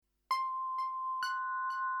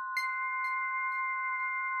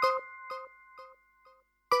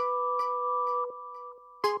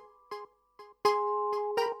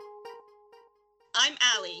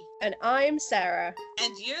Allie. And I'm Sarah.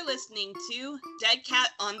 And you're listening to Dead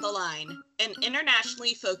Cat on the Line, an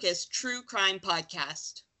internationally focused true crime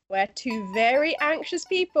podcast. Where two very anxious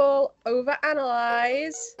people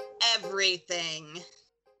overanalyze everything.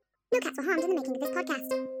 No cats were harmed in the making of this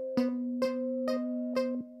podcast.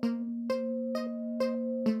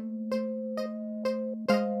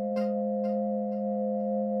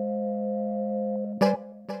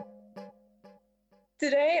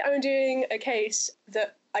 Today I'm doing a case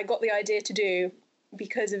that I got the idea to do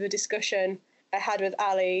because of a discussion I had with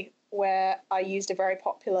Ali where I used a very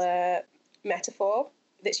popular metaphor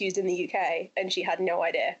that's used in the UK and she had no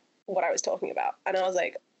idea what I was talking about. And I was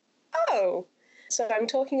like, oh. So I'm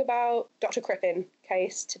talking about Dr. Crippen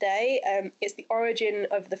case today. It's the origin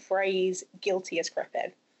of the phrase guilty as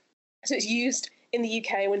Crippen. So it's used in the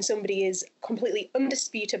UK when somebody is completely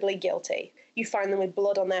undisputably guilty. You find them with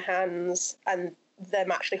blood on their hands and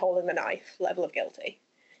them actually holding the knife level of guilty.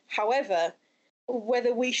 However,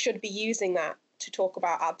 whether we should be using that to talk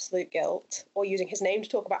about absolute guilt or using his name to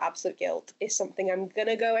talk about absolute guilt is something I'm going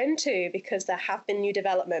to go into because there have been new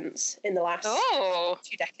developments in the last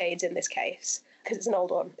 2 decades in this case. Because it's an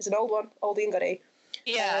old one. It's an old one, oldie and goodie.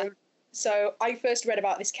 Yeah. So I first read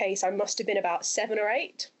about this case, I must have been about 7 or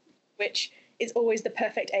 8, which is always the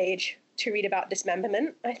perfect age to read about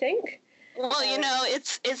dismemberment, I think. Well, you know,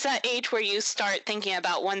 it's that age where you start thinking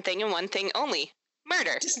about one thing and one thing only.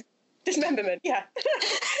 Murder. Dismemberment, yeah.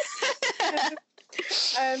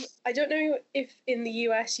 I don't know if in the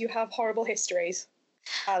US you have horrible histories,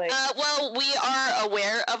 Ali. Well, we are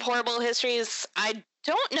aware of horrible histories. I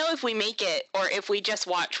don't know if we make it or if we just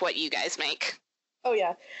watch what you guys make. Oh,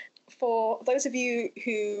 yeah. For those of you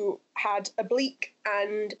who had a bleak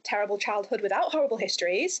and terrible childhood without horrible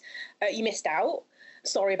histories, you missed out.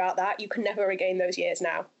 Sorry about that. You can never regain those years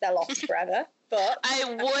now. They're lost forever. But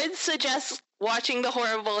I would suggest watching the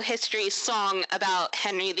Horrible History song about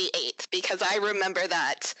Henry VIII because I remember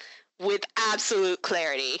that with absolute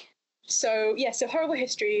clarity. So Horrible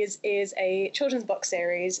Histories is a children's book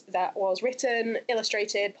series that was written,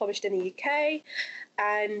 illustrated, published in the UK,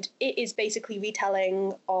 and it is basically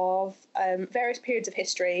retelling of various periods of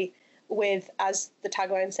history with, as the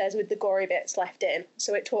tagline says, with the gory bits left in.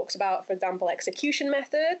 So it talks about, for example, execution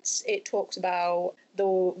methods, it talks about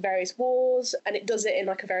the various wars, and it does it in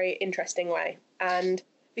like a very interesting way. And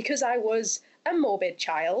because I was a morbid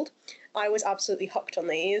child, I was absolutely hooked on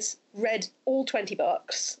these, read all 20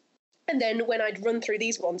 books, and then when I'd run through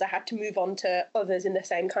these ones, I had to move on to others in the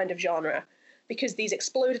same kind of genre, because these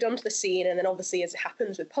exploded onto the scene, and then obviously, as it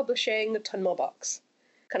happens with publishing, a ton more books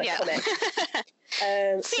kind of come in.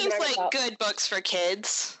 Seems like good books for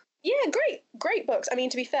kids. Yeah, great books. I mean,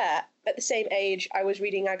 to be fair, at the same age, I was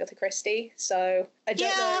reading Agatha Christie, so I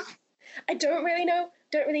don't know. I don't really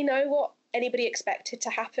know what anybody expected to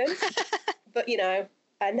happen, but you know,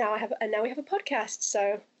 and now we have a podcast,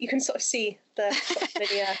 so you can sort of see the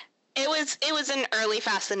video. It was an early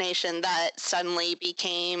fascination that suddenly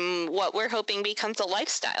became what we're hoping becomes a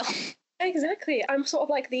lifestyle. Exactly. I'm sort of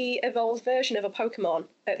like the evolved version of a Pokemon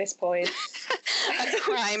at this point. A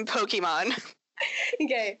crime Pokemon.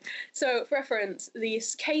 Okay. So, for reference,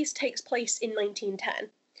 this case takes place in 1910.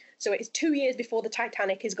 So it's 2 years before the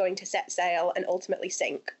Titanic is going to set sail and ultimately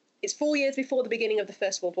sink. It's 4 years before the beginning of the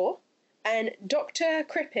First World War. And Dr.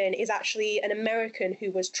 Crippen is actually an American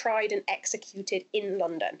who was tried and executed in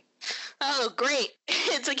London. Oh, great.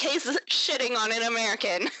 It's a case of shitting on an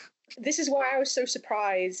American. This is why I was so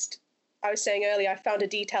surprised. I was saying earlier, I found a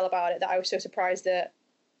detail about it that I was so surprised that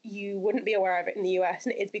you wouldn't be aware of it in the US,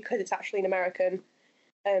 and it is because it's actually an American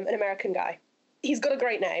guy. He's got a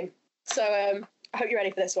great name. So I hope you're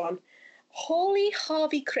ready for this one. Hawley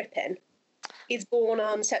Harvey Crippen is born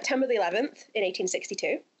on September the 11th in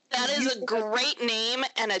 1862. That is a great name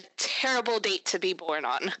and a terrible date to be born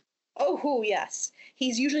on. Oh, yes.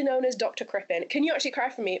 He's usually known as Dr. Crippen. Can you actually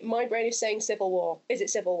correct for me? My brain is saying Civil War. Is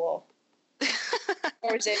it Civil War?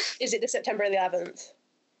 Or is it the September 11th?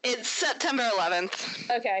 It's September 11th.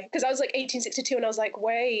 Okay, because I was like 1862 and I was like,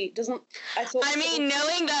 wait, I mean,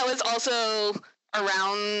 knowing that was also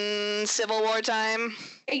around Civil War time.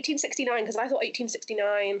 1869, because I thought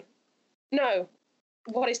 1869. No.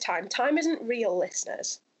 What is time? Time isn't real,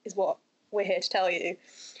 listeners, is what we're here to tell you.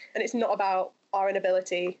 And it's not about our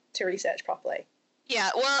inability to research properly. Yeah,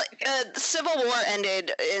 well, the Civil War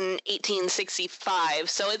ended in 1865,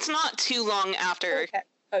 so it's not too long after.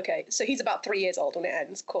 Okay, so he's about 3 years old when it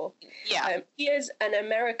ends. Cool. Yeah. He is an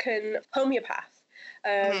American homeopath,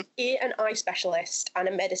 ear and eye specialist, and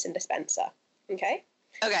a medicine dispenser. Okay?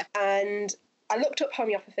 Okay. And I looked up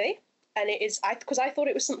homeopathy, and it is, because I thought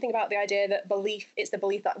it was something about the idea that it's the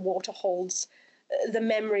belief that water holds the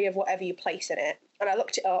memory of whatever you place in it. And I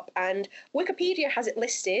looked it up, and Wikipedia has it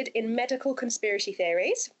listed in medical conspiracy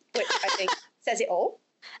theories, which I think says it all.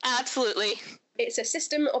 Absolutely. It's a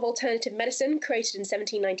system of alternative medicine created in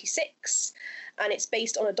 1796, and it's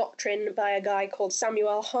based on a doctrine by a guy called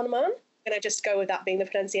Samuel Hahnemann. And I just go with that being the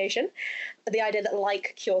pronunciation. The idea that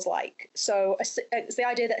like cures like. So it's the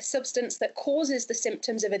idea that a substance that causes the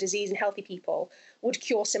symptoms of a disease in healthy people would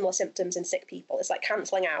cure similar symptoms in sick people. It's like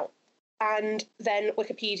cancelling out. And then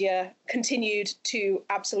Wikipedia continued to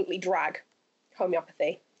absolutely drag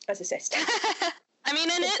homeopathy as a system. I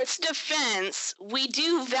mean, in its defense, we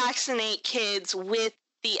do vaccinate kids with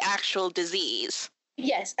the actual disease.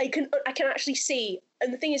 Yes, I can actually see.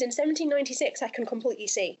 And the thing is, in 1796, I can completely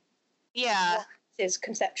see. Yeah. What it is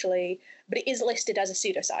conceptually, but it is listed as a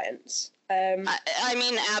pseudoscience. I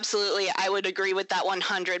mean, absolutely, I would agree with that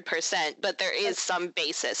 100%, but there is some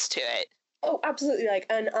basis to it. Oh, absolutely.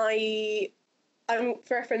 I'm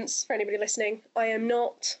for reference for anybody listening, I am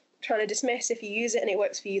not trying to dismiss if you use it and it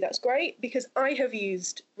works for you, that's great, because I have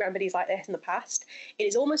used remedies like this in the past. It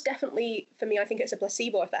is almost definitely, for me, I think it's a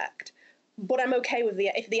placebo effect, but I'm okay with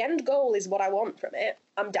if the end goal is what I want from it,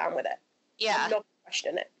 I'm down with it. Yeah. I'm not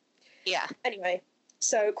questioning it. Yeah. Anyway,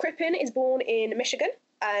 so Crippen is born in Michigan,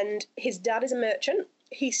 and his dad is a merchant.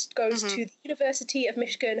 He goes to the University of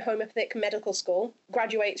Michigan Homeopathic Medical School,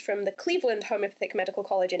 graduates from the Cleveland Homeopathic Medical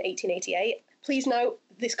College in 1888. Please note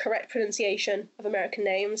this correct pronunciation of American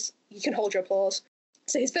names. You can hold your applause.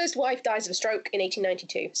 So his first wife dies of a stroke in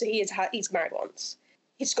 1892, so he's married once.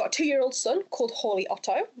 He's got a 2-year-old son called Hawley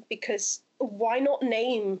Otto, because why not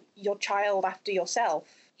name your child after yourself?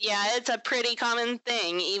 Yeah, it's a pretty common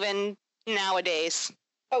thing, even nowadays.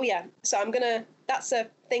 Oh yeah, so that's a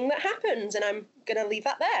thing that happens, and I'm gonna leave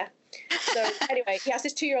that there. So anyway, he has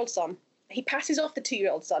this 2-year-old son. He passes off the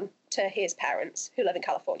 2-year-old son to his parents, who live in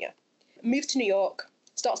California. Moves to New York,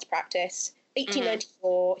 starts to practice.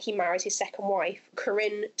 1894, he marries his second wife,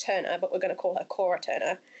 Corinne Turner, but we're going to call her Cora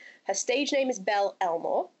Turner. Her stage name is Belle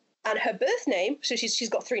Elmore, and her birth name, so she's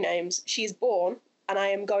got 3 names. She is born, and I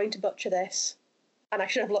am going to butcher this, and I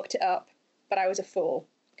should have looked it up, but I was a fool.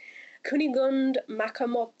 Kunigund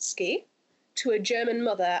Makomotski, to a German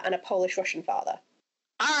mother and a Polish-Russian father.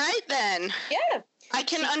 All right, then. Yeah. I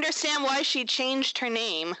can understand why she changed her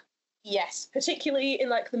name. Yes, particularly in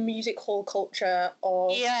like the music hall culture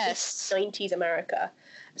of 90s America.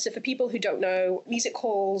 So for people who don't know, music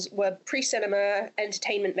halls were pre-cinema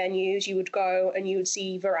entertainment venues. You would go and you would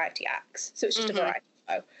see variety acts. So it's just a variety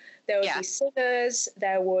show. There would be singers,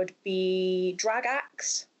 there would be drag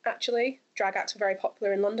acts, actually. Drag acts were very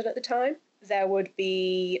popular in London at the time. There would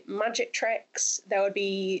be magic tricks. There would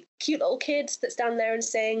be cute little kids that stand there and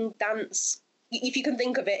sing, dance. If you can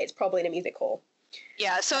think of it, it's probably in a music hall.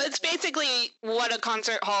 Yeah, so it's basically what a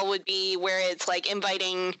concert hall would be, where it's like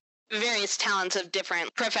inviting various talents of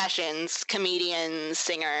different professions, comedians,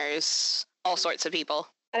 singers, all sorts of people.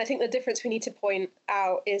 And I think the difference we need to point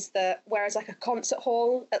out is that whereas like a concert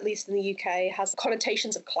hall, at least in the UK, has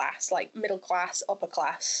connotations of class, like middle class, upper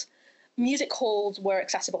class, music halls were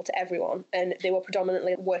accessible to everyone, and they were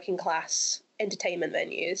predominantly working class entertainment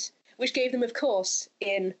venues, which gave them, of course,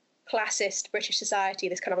 in classist British society,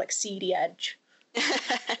 this kind of like seedy edge.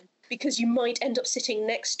 Because you might end up sitting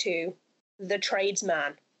next to the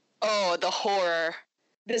tradesman. Oh, the horror.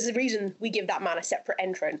 There's a reason we give that man a separate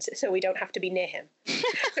entrance, so we don't have to be near him.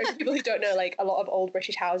 So for people who don't know, like a lot of old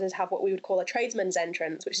British houses have what we would call a tradesman's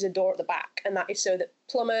entrance, which is a door at the back, and that is so that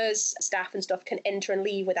plumbers, staff and stuff can enter and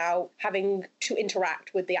leave without having to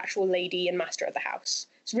interact with the actual lady and master of the house.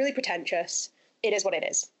 It's really pretentious. It is what it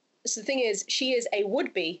is. So the thing is, she is a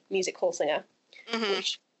would-be music hall singer,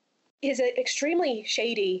 which is an extremely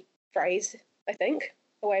shady phrase, I think,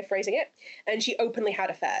 a way of phrasing it. And she openly had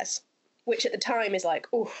affairs, which at the time is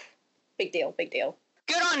like, oof, big deal, big deal.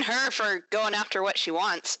 Good on her for going after what she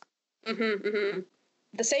wants. The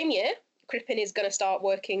same year, Crippen is going to start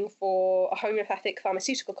working for a homeopathic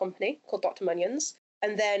pharmaceutical company called Dr. Munyon's.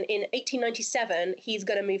 And then in 1897, he's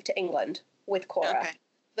going to move to England with Cora. Okay.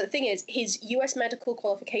 But the thing is, his US medical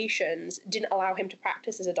qualifications didn't allow him to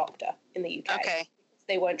practice as a doctor in the UK. Okay.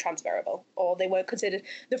 They weren't transferable, or they weren't considered.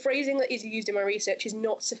 The phrasing that is used in my research is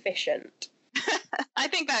not sufficient. I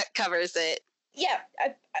think that covers it. Yeah,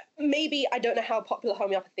 maybe, I don't know how popular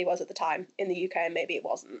homeopathy was at the time in the UK, and maybe it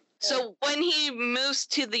wasn't. So when he moves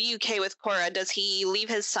to the UK with Cora, does he leave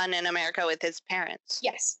his son in America with his parents?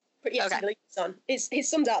 Yes, he leaves his son. His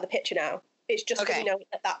son's out of the picture now. It's just that we know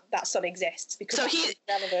that son exists, because so that's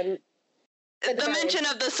relevant. The mention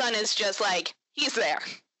of the son is just like, he's there.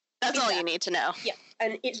 That's all you need to know. Yeah,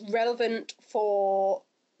 and it's relevant for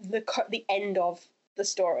the end of the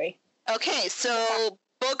story. Okay, so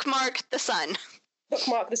bookmark The Sun.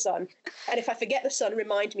 Bookmark The Sun. And if I forget The Sun,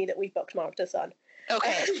 remind me that we've bookmarked The Sun.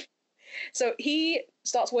 Okay. So he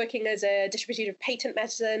starts working as a distributor of patent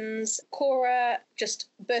medicines. Cora just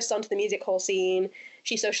bursts onto the music hall scene.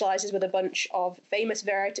 She socializes with a bunch of famous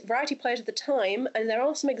variety players at the time, and there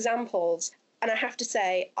are some examples. And I have to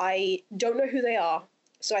say, I don't know who they are,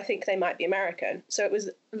 so I think they might be American. So it was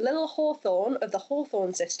Lil Hawthorne of the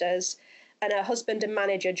Hawthorne Sisters and her husband and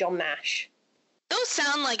manager, John Nash. Those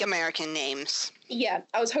sound like American names. Yeah,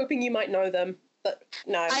 I was hoping you might know them, but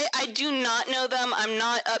no. I do not know them. I'm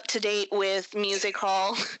not up to date with music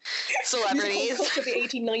hall celebrities. Music hall the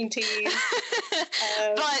 1890s.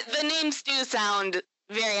 But the names do sound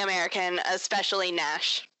very American, especially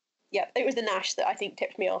Nash. Yeah, it was the Nash that I think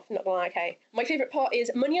tipped me off, not gonna lie, okay. My favourite part is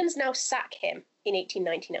Munions now sack him in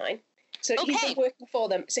 1899. So he's been working for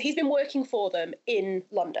them. So he's been working for them in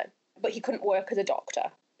London, but he couldn't work as a doctor.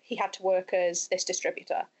 He had to work as this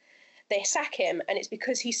distributor. They sack him, and it's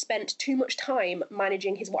because he spent too much time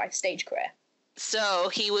managing his wife's stage career. So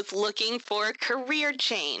he was looking for a career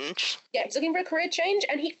change. Yeah, he's looking for a career change,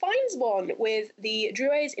 and he finds one with the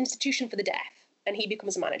Drouais Institution for the Deaf, and he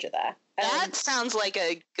becomes a manager there. That sounds like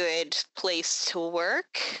a good place to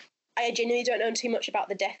work. I genuinely don't know too much about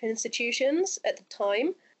the deaf institutions at the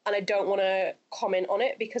time, and I don't want to comment on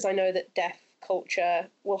it because I know that deaf culture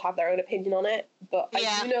will have their own opinion on it, but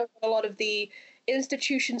I do know that a lot of the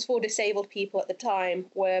institutions for disabled people at the time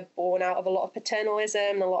were born out of a lot of paternalism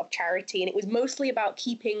and a lot of charity, and it was mostly about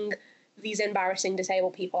keeping these embarrassing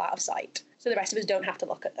disabled people out of sight so the rest of us don't have to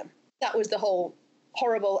look at them. That was the whole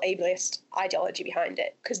horrible ableist ideology behind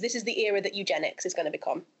it, because this is the era that eugenics is going to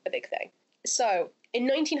become a big thing. So in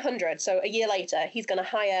 1900, so a year later, he's going to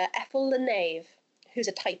hire Ethel LeNave, who's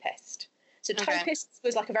a typist. So typist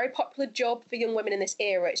was like a very popular job for young women in this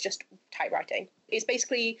era. It's just typewriting. It's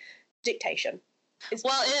basically dictation. It's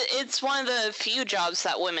one of the few jobs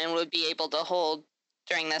that women would be able to hold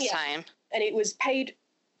during this time. And it was paid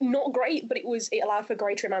not great, but it allowed for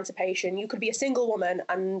greater emancipation. You could be a single woman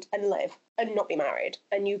and live and not be married.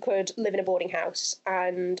 And you could live in a boarding house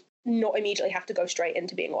and not immediately have to go straight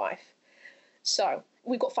into being a wife. So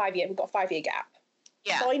we've got a 5-year gap.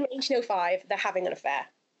 Yeah. By 1905, they're having an affair.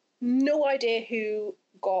 No idea who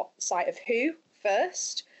got sight of who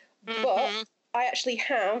first, but I actually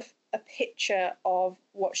have a picture of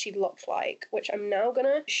what she looked like, which I'm now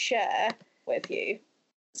gonna share with you.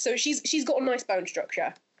 So she's got a nice bone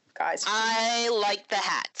structure, guys. I like the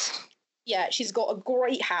hat. Yeah, she's got a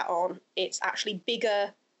great hat on. It's actually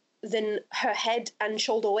bigger than her head and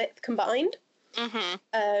shoulder width combined.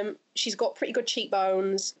 She's got pretty good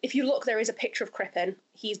cheekbones. If you look, there is a picture of Crippen.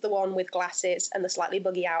 He's the one with glasses and the slightly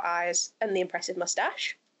buggy out eyes and the impressive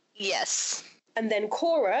mustache. Yes. And then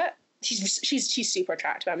Cora, she's super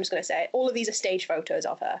attractive, I'm just going to say. All of these are stage photos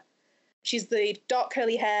of her. She's the dark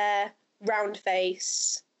curly hair, round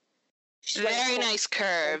face. She's very nice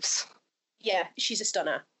curves. Yeah, she's a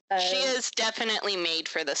stunner. She is definitely made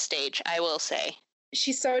for the stage, I will say.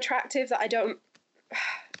 She's so attractive that I don't...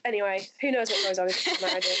 Anyway, who knows what goes on in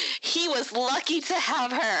marriage. He was lucky to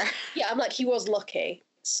have her. Yeah, I'm like, he was lucky.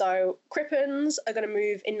 So Crippens are going to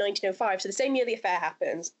move in 1905. So the same year the affair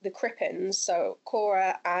happens, the Crippens, so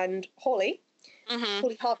Cora and Hawley,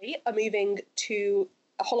 Hawley Harvey, are moving to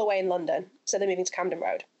a Holloway in London. So they're moving to Camden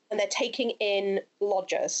Road. And they're taking in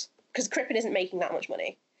lodgers, because Crippen isn't making that much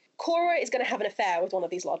money. Cora is going to have an affair with one of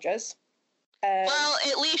these lodgers. Well,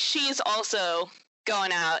 at least she's also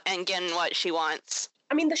going out and getting what she wants.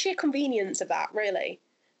 I mean, the sheer convenience of that, really.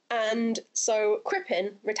 And so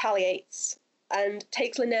Crippen retaliates and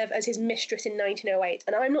takes LeNave as his mistress in 1908.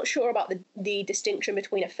 And I'm not sure about the distinction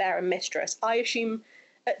between affair and mistress. I assume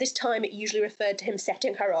at this time it usually referred to him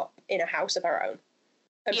setting her up in a house of her own.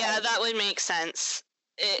 Yeah, that would make sense.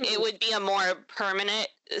 It would be a more permanent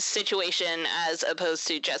situation as opposed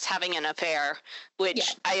to just having an affair,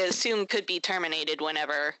 which I assume could be terminated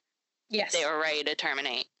whenever they were ready to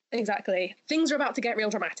terminate. Exactly. Things are about to get real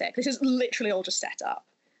dramatic. This is literally all just set up.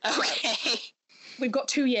 Okay. So, we've got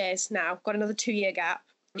 2 years now. Got another 2-year gap.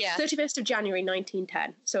 Yeah. 31st of January,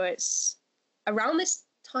 1910. So it's around this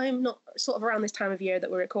time, not sort of around this time of year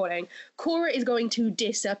that we're recording. Cora is going to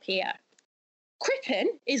disappear.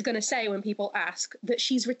 Crippen is going to say when people ask that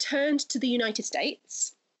she's returned to the United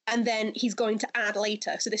States, and then he's going to add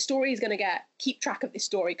later. So the story is going to keep track of this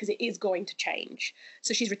story because it is going to change.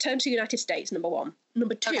 So she's returned to the United States, number one.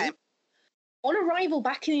 Number two, on arrival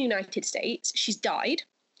back in the United States, she's died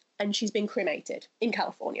and she's been cremated in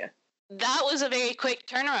California. That was a very quick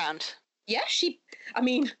turnaround. Yeah, ship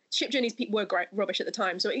journeys were great rubbish at the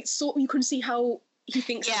time. So it's sort you can see how he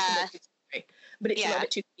thinks. Yeah. but it's a little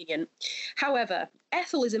bit too convenient. However,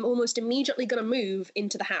 Ethel is almost immediately going to move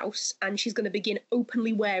into the house, and she's going to begin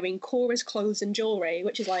openly wearing Cora's clothes and jewellery,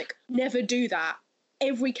 which is like, never do that.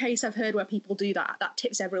 Every case I've heard where people do that, that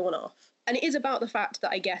tips everyone off. And it is about the fact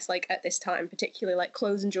that I guess, like, at this time, particularly, like,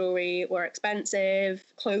 clothes and jewellery were expensive,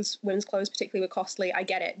 women's clothes particularly were costly. I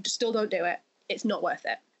get it. Just still don't do it. It's not worth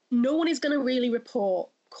it. No one is going to really report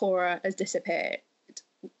Cora as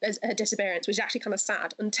her disappearance, which is actually kind of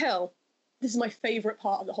sad, until, this is my favourite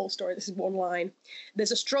part of the whole story, this is one line.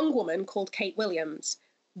 There's a strong woman called Kate Williams,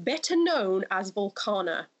 better known as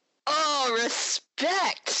Volcana. Oh,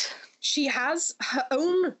 respect! She has her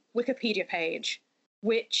own Wikipedia page,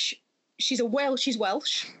 which she's Welsh.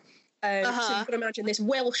 So you can imagine this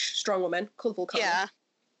Welsh strong woman called Volcana. Yeah.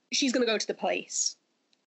 She's going to go to the police.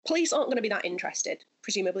 Police aren't going to be that interested,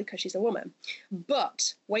 presumably because she's a woman.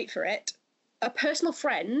 But, wait for it, a personal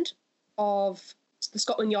friend of the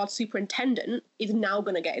Scotland Yard superintendent is now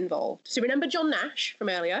going to get involved. So remember John Nash from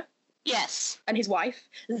earlier? Yes. And his wife?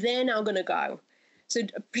 They're now going to go. So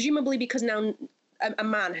presumably because now a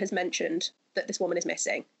man has mentioned that this woman is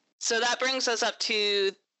missing. So that brings us up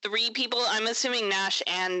to 3 people. I'm assuming Nash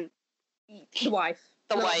and the wife.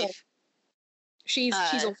 The wife. She's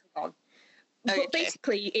also gone. Okay. But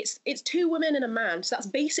basically, it's 2 women and a man, so that's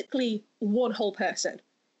basically one whole person.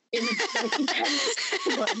 In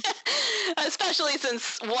the Especially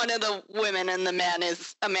since one of the women and the man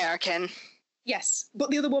is American. Yes,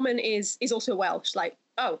 but the other woman is also Welsh. Like,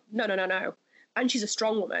 oh, no. And she's a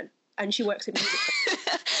strong woman, and she works in music.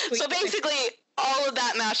 So basically, all of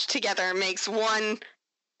that mashed together makes one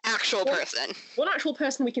actual person. One actual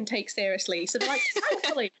person we can take seriously. So they're like,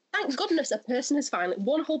 thankfully, thank goodness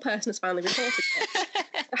one whole person has finally reported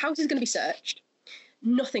it. The house is going to be searched.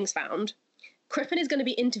 Nothing's found. Crippen is going to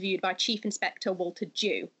be interviewed by Chief Inspector Walter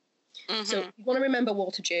Dew. Mm-hmm. So you want to remember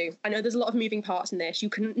Walter Dew. I know there's a lot of moving parts in this. You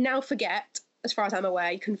can now forget, as far as I'm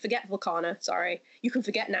aware, you can forget Volcana, you can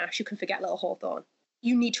forget Nash, you can forget Little Hawthorne.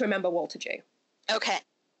 You need to remember Walter Dew. Okay.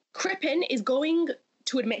 Crippen is going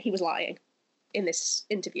to admit he was lying in this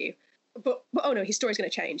interview. But oh no, his story's going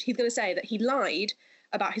to change. He's going to say that he lied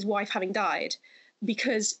about his wife having died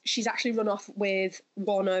because she's actually run off with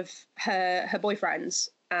one of her boyfriends,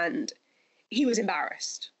 and he was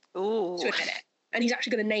embarrassed to admit it. And he's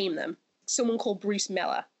actually going to name them. Someone called Bruce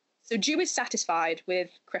Miller. So Dew is satisfied with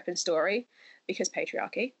Crippen's story because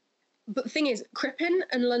patriarchy. But the thing is, Crippen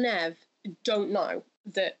and Leneve don't know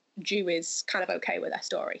that Dew is kind of okay with their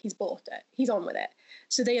story. He's bought it. He's on with it.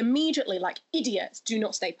 So they immediately, like idiots, do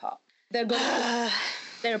not stay put. They're going.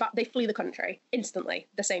 They flee the country instantly.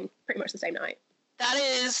 Pretty much the same night. That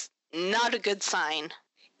is not a good sign.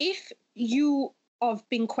 If you have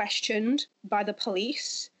been questioned by the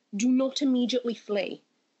police, do not immediately flee.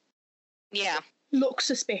 Yeah. Look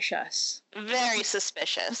suspicious. Very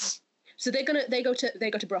suspicious. So they go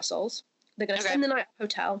to Brussels. They're going to spend the night at a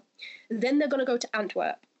hotel. Then they're going to go to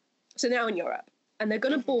Antwerp. So now in Europe. And they're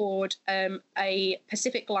going to board a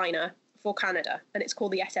Pacific liner for Canada, and it's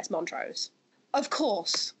called the SS Montrose. Of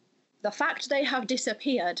course, the fact they have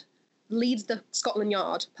disappeared leads the Scotland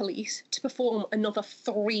Yard police to perform another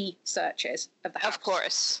 3 searches of the house. Of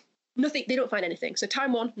course. Nothing. They don't find anything. So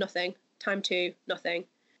time 1, nothing. Time 2, nothing.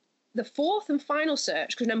 The 4th and final search,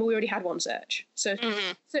 because remember we already had one search. So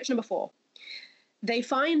search number 4. They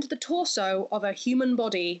find the torso of a human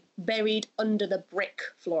body buried under the brick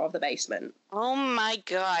floor of the basement. Oh my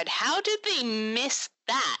god, how did they miss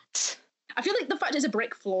that? I feel like the fact it's a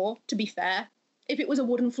brick floor, to be fair. If it was a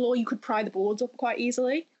wooden floor, you could pry the boards up quite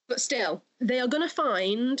easily. But still, they are going to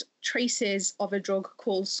find traces of a drug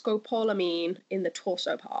called scopolamine in the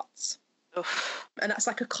torso parts. Oof. And that's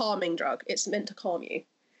like a calming drug. It's meant to calm you.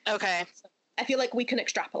 Okay. So I feel like we can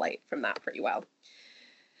extrapolate from that pretty well.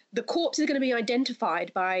 The corpse is going to be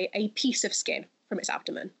identified by a piece of skin from its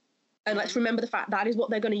abdomen. And let's remember the fact that is what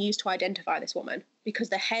they're going to use to identify this woman, because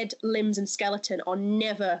the head, limbs, and skeleton are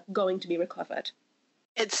never going to be recovered.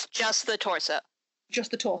 It's just the torso.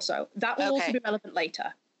 Just the torso. That will also be relevant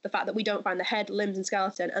later. The fact that we don't find the head, limbs, and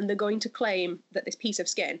skeleton, and they're going to claim that this piece of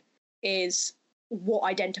skin is what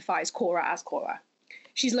identifies Cora as Cora.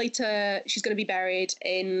 She's going to be buried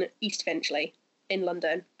in East Finchley in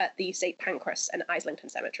London at the St Pancras and Islington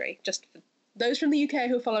Cemetery. Just for those from the UK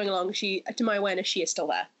who are following along, to my awareness, she is still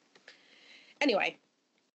there. Anyway,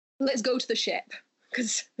 let's go to the ship,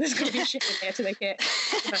 because there's going to be a ship in here to make it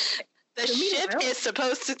dramatic. The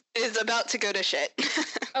ship is about to go to shit.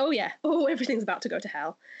 Oh yeah. Oh, everything's about to go to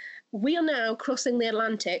hell. We are now crossing the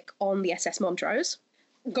Atlantic on the SS Montrose.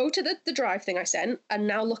 Go to the drive thing I sent, and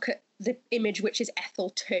now look at the image, which is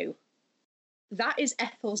Ethel 2. That is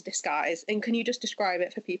Ethel's disguise, and can you just describe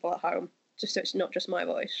it for people at home? just so it's not just my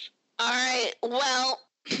voice. All right. Well,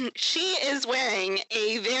 she is wearing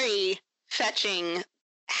a very fetching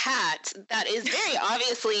hat that is very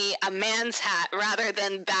obviously a man's hat rather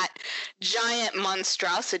than that giant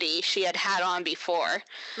monstrosity she had on before.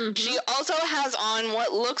 Mm-hmm. She also has on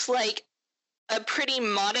what looks like a pretty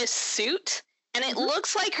modest suit, and it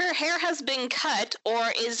looks like her hair has been cut or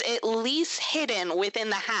is at least hidden within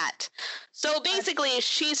the hat. So basically,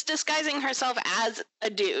 she's disguising herself as a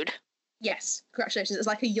dude. Yes, congratulations. It's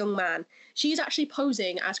like a young man. She's actually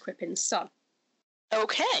posing as Crippin's son.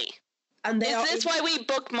 Okay. And is this why we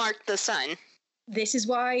bookmarked the son? This is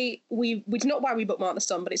why it's not why we bookmarked the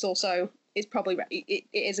son, but it's probably it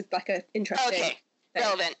is like a interesting. Okay, thing.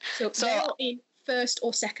 Relevant. So they're in first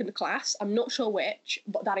or second class. I'm not sure which,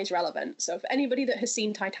 but that is relevant. So for anybody that has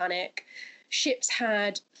seen Titanic, ships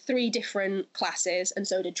had 3 different classes, and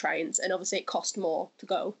so did trains. And obviously, it cost more to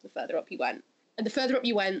go the further up you went. And the further up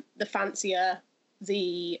you went, the fancier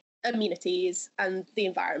the amenities and the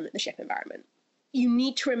environment, the ship environment. You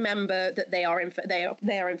need to remember that they are in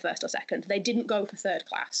first or second. They didn't go for third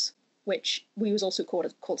class, which we was also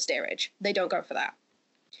called steerage. They don't go for that.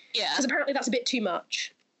 Yeah. Because apparently that's a bit too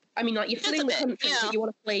much. I mean, like, you're fleeing the country, but you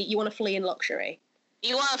want to flee in luxury.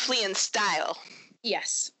 You want to flee in style.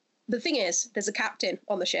 Yes. The thing is, there's a captain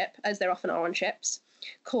on the ship, as there often are on ships,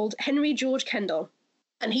 called Henry George Kendall,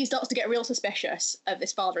 and he starts to get real suspicious of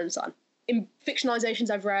this father and son. In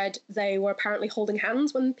fictionalizations I've read, they were apparently holding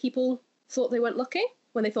hands when people thought they weren't looking,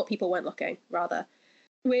 when they thought people weren't looking, rather.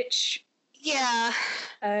 Which... Yeah.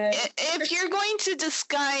 If you're going to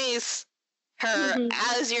disguise her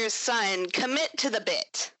as your son, commit to the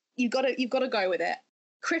bit. You've got to go with it.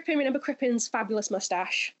 Crippin, remember Crippin's fabulous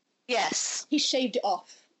moustache? Yes. He shaved it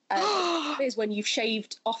off. Is when you've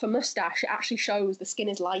shaved off a moustache, it actually shows the skin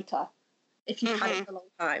is lighter if you've had it for a long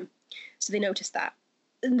time. So they noticed that.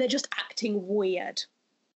 And they're just acting weird.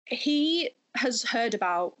 He has heard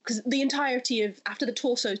about, because the entirety of, after the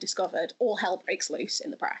torso is discovered, all hell breaks loose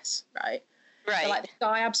in the press, right? Right. So, like, this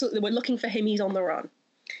guy, absolutely, we're looking for him, he's on the run.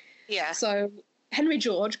 Yeah. So Henry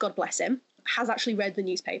George, God bless him, has actually read the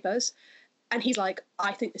newspapers, and he's like,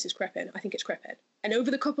 I think this is Crippin. I think it's Crippin. And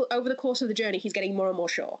over the course of the journey, he's getting more and more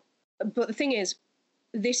sure. But the thing is,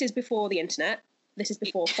 this is before the internet. This is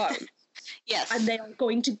before phones. Yes. And they are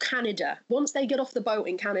going to Canada. Once they get off the boat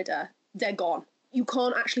in Canada, they're gone. You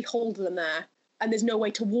can't actually hold them there. And there's no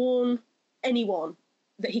way to warn anyone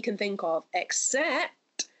that he can think of,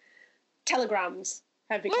 except telegrams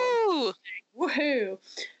have become. Woo! Woohoo!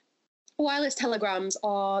 Wireless telegrams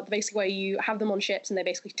are basically where you have them on ships and they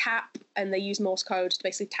basically tap, and they use Morse code to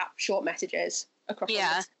basically tap short messages across.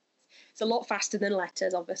 Yeah. It's a lot faster than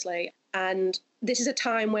letters, obviously. And this is a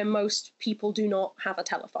time when most people do not have a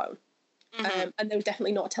telephone. And there was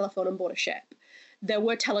definitely not a telephone on board a ship. There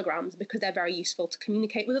were telegrams because they're very useful to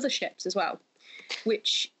communicate with other ships as well,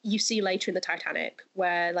 which you see later in the Titanic,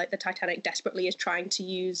 where like the Titanic desperately is trying to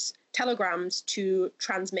use telegrams to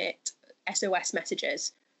transmit SOS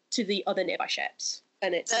messages to the other nearby ships.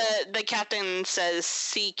 And it's the captain says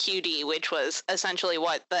CQD, which was essentially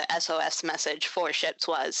what the SOS message for ships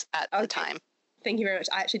was at the time. Thank you very much.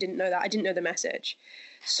 I actually didn't know that. I didn't know the message.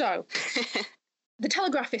 So the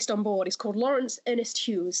telegraphist on board is called Lawrence Ernest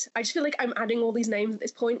Hughes. I just feel like I'm adding all these names at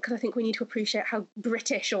this point because I think we need to appreciate how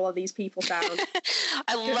British all of these people sound.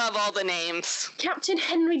 I love all the names. Captain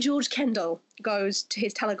Henry George Kendall goes to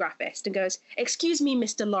his telegraphist and goes, "Excuse me,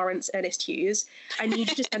 Mr. Lawrence Ernest Hughes, I need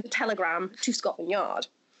you to send a telegram to Scotland Yard."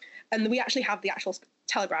 And we actually have the actual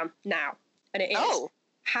telegram now. And it is,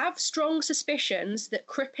 "Have strong suspicions that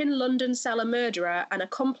Crippin London cellar murderer and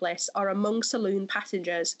accomplice are among saloon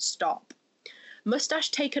passengers. Stop. Mustache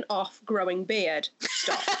taken off, growing beard.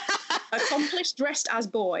 Stop. Accomplice dressed as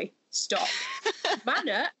boy. Stop.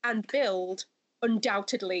 Manner and build,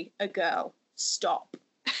 undoubtedly a girl. Stop."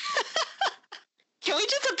 Can we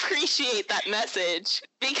just appreciate that message?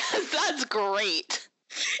 Because that's great.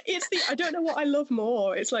 I don't know what I love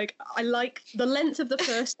more. It's like, I like the length of the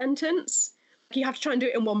first sentence. You have to try and do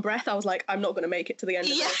it in one breath. I was like, I'm not going to make it to the end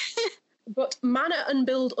of it. But manner and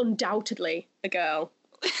build, undoubtedly a girl,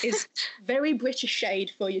 is very British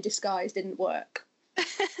shade for your disguise didn't work.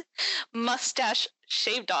 Mustache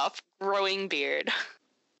shaved off, growing beard.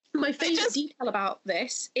 My favourite detail about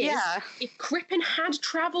this is if Crippin had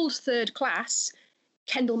travelled third class,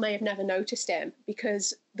 Kendall may have never noticed him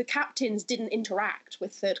because the captains didn't interact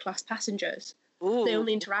with third class passengers. Ooh. They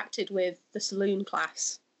only interacted with the saloon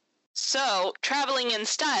class. So, travelling in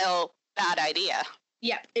style, bad idea.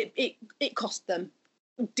 Yep, it cost them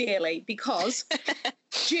dearly because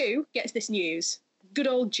Jew gets this news. Good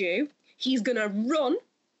old Jew. He's going to run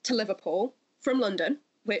to Liverpool from London,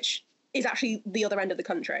 which is actually the other end of the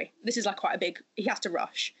country. This is like quite a big, he has to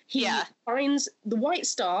rush. He Yeah. finds the White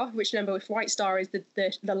Star, which remember, if White Star is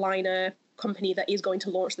the liner company that is going to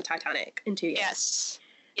launch the Titanic in 2 years. Yes.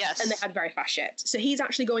 Yes. And they had very fast ships. So he's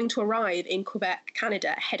actually going to arrive in Quebec,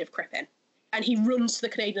 Canada, ahead of Crippen. And he runs to the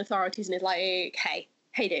Canadian authorities and is like, hey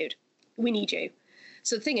dude, we need you.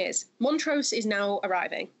 So the thing is, Montrose is now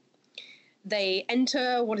arriving. They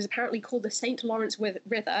enter what is apparently called the St. Lawrence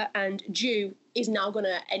River, and Dew is now going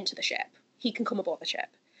to enter the ship. He can come aboard the ship.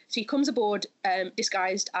 So he comes aboard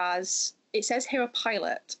disguised as, it says here, a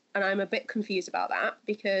pilot, and I'm a bit confused about that,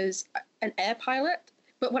 because an air pilot?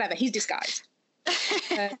 But whatever, he's disguised.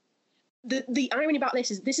 The irony about this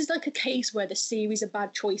is like a case where the series of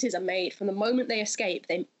bad choices are made. From the moment they escape,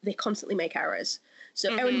 they constantly make errors.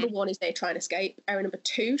 So error number 1 is they try and escape. Error number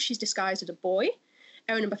 2, she's disguised as a boy.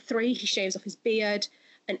 Error number 3, he shaves off his beard.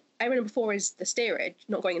 And error number 4 is the steerage,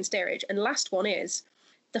 not going in steerage. And last one is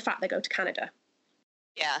the fact they go to Canada.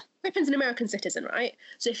 Yeah. Crippen's an American citizen, right?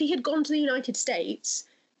 So if he had gone to the United States,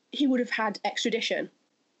 he would have had extradition.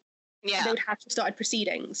 Yeah. They would have started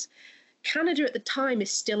proceedings. Canada at the time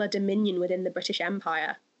is still a dominion within the British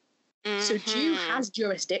Empire. So Dew has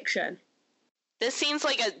jurisdiction. This seems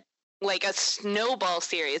like a snowball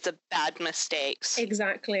series of bad mistakes.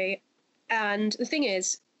 Exactly. And the thing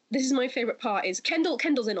is, this is my favourite part, is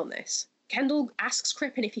Kendall's in on this. Kendall asks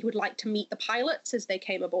Crippen if he would like to meet the pilots as they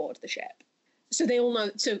came aboard the ship. So they all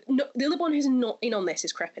know. So no, the only one who's not in on this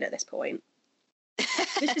is Crippen at this point.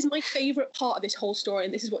 This is my favourite part of this whole story,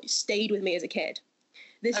 and this is what stayed with me as a kid.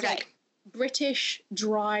 This like British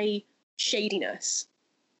dry shadiness.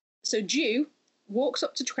 So Dew walks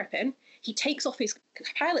up to Crippen, he takes off his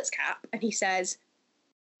pilot's cap, and he says,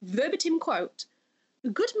 verbatim quote,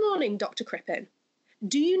 "Good morning, Dr. Crippen.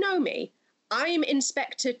 Do you know me? I'm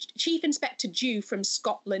Chief Inspector Dew from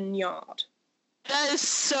Scotland Yard." That is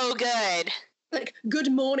so good. Like,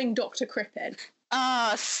 good morning, Dr. Crippen.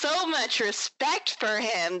 So much respect for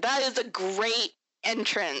him. That is a great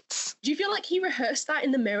entrance. Do you feel like he rehearsed that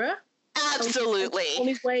in the mirror? Absolutely. On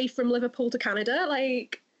his way from Liverpool to Canada?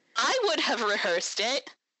 Like, I would have rehearsed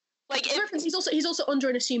it. Like, he's also under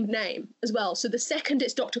an assumed name as well. So the second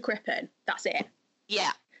it's Dr. Crippen, that's it.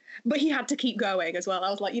 Yeah. But he had to keep going as well. I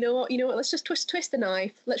was like, you know what? Let's just twist the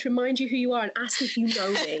knife. Let's remind you who you are and ask if you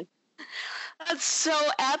know me. That's so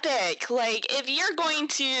epic. Like, if you're going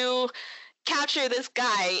to capture this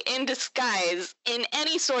guy in disguise in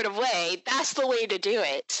any sort of way, that's the way to do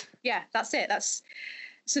it. Yeah, that's it.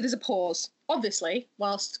 So there's a pause. Obviously,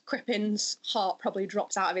 whilst Crippen's heart probably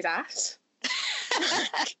drops out of his ass.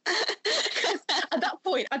 At that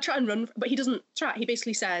point, I'd try and run, but he doesn't try. He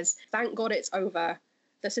basically says, "Thank God it's over.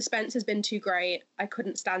 The suspense has been too great. I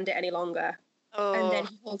couldn't stand it any longer." Oh. And then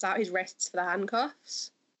he holds out his wrists for the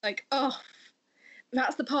handcuffs. Like,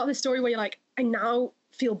 that's the part of the story where you're like, I now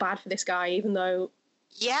feel bad for this guy, even though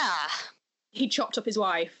he chopped up his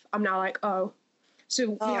wife. I'm now like, oh.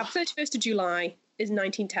 So we have 31st of July is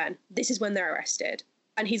 1910. This is when they're arrested.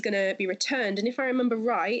 And he's going to be returned. And if I remember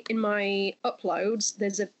right, in my uploads,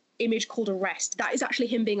 there's an image called Arrest. That is actually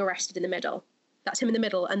him being arrested in the middle. That's him in the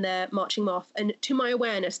middle, and they're marching him off. And to my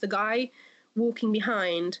awareness, the guy walking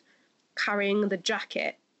behind, carrying the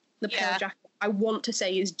jacket, the pale jacket, I want to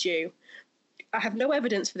say is Dew. I have no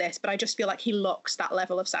evidence for this, but I just feel like he looks that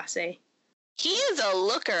level of sassy. He is a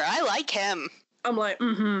looker. I like him. I'm like,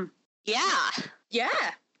 Yeah.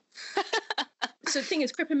 So the thing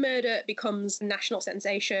is, Crippen murder becomes a national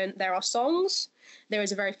sensation. There are songs. There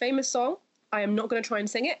is a very famous song. I am not going to try and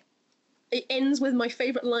sing it. It ends with my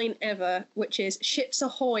favourite line ever, which is, "Ships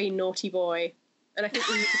ahoy, naughty boy." And I think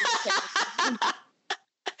we need to do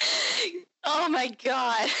Oh my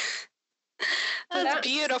god. That's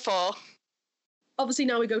beautiful. Obviously,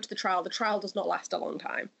 now we go to the trial. The trial does not last a long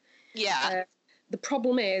time. Yeah. The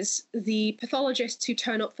problem is the pathologists who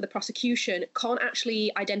turn up for the prosecution can't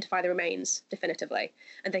actually identify the remains definitively,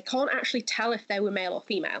 and they can't actually tell if they were male or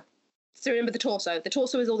female. So remember the torso. The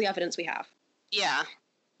torso is all the evidence we have. Yeah.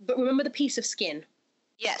 But remember the piece of skin.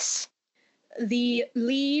 Yes. The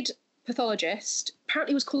lead pathologist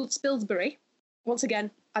apparently was called Spilsbury. Once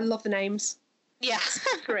again, I love the names. Yeah.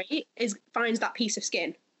 Spilsbury finds that piece of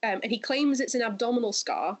skin, and he claims it's an abdominal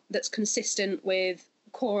scar that's consistent with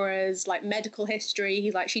Cora's medical history.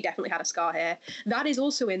 He's like, she definitely had a scar here. That is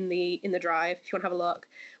also in the drive. If you want to have a look,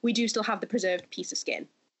 we do still have the preserved piece of skin.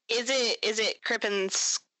 Is it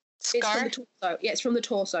Crippen's scar? It's from the torso. Yeah, it's from the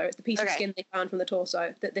torso. It's the piece of skin they found from the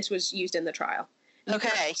torso that this was used in the trial. You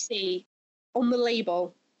can see on the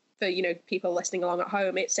label for people listening along at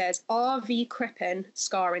home, it says R.V. Crippen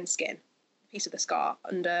scar and skin. Piece of the scar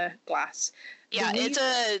under glass. Yeah,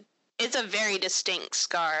 it's a very distinct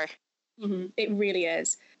scar. It really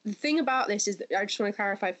is. The thing about this is that I just want to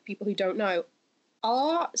clarify for people who don't know.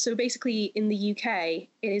 So basically in the UK,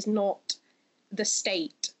 it is not the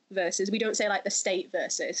state versus, we don't say like the state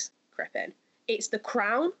versus Crippen. It's the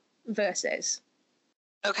Crown versus.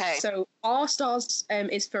 Okay. So our stars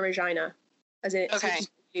is for Regina, as in,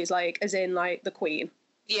 is like, as in like the Queen.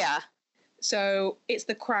 Yeah. So it's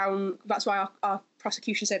the Crown, that's why our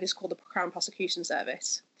prosecution service is called the Crown Prosecution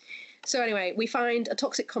Service. So anyway, we find a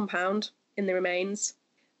toxic compound in the remains,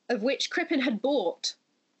 of which Crippen had bought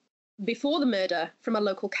before the murder from a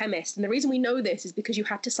local chemist. And the reason we know this is because you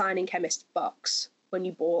had to sign in chemist books when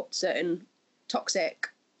you bought certain toxic,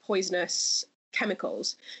 poisonous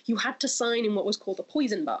chemicals. You had to sign in what was called a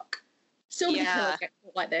poison book. So many killers get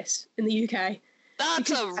caught like this in the UK. That's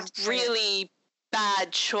a really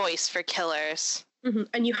bad choice for killers.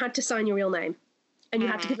 And you had to sign your real name. And you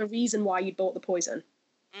had to give a reason why you bought the poison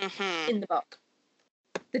in the book.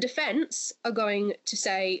 The defence are going to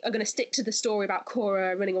stick to the story about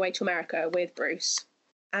Cora running away to America with Bruce.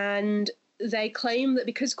 And they claim that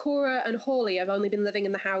because Cora and Hawley have only been living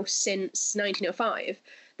in the house since 1905,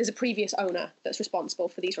 there's a previous owner that's responsible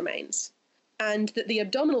for these remains. And that the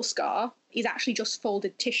abdominal scar is actually just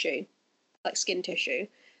folded tissue, like skin tissue,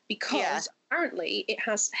 because apparently it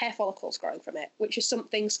has hair follicles growing from it, which is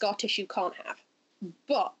something scar tissue can't have.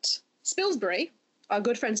 But Spilsbury, our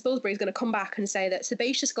good friend Spilsbury, is going to come back and say that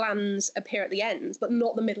sebaceous glands appear at the ends, but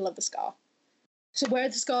not the middle of the scar. So where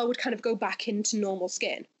the scar would kind of go back into normal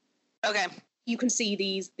skin. Okay. You can see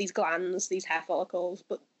these glands, these hair follicles,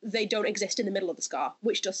 but they don't exist in the middle of the scar,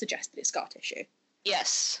 which does suggest that it's scar tissue.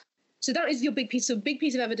 Yes. So that is your big piece. So big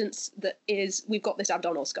piece of evidence that is we've got this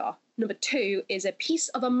abdominal scar. Number 2 is a piece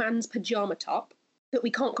of a man's pajama top that we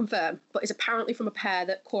can't confirm, but is apparently from a pair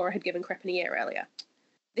that Cora had given Crippen a year earlier.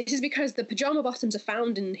 This is because the pajama bottoms are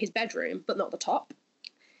found in his bedroom, but not the top.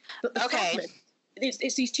 But the fragment,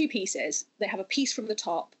 it's these 2 pieces. They have a piece from the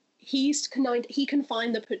top. He can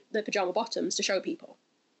find the pajama bottoms to show people,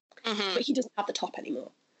 but he doesn't have the top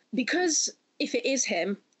anymore. Because if it is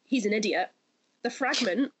him, he's an idiot. The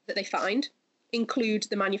fragment that they find includes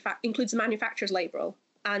the manufacturer's label,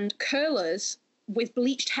 and curlers with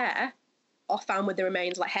bleached hair are found with the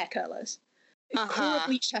remains, like hair curlers. Cora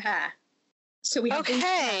bleached her hair. So we have bleached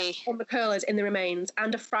hair on the curlers in the remains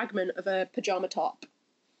and a fragment of a pajama top.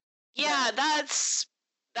 Yeah, that's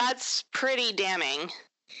pretty damning.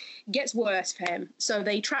 Gets worse for him. So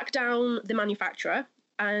they track down the manufacturer,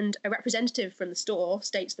 and a representative from the store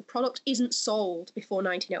states the product isn't sold before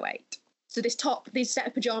 1908. So this set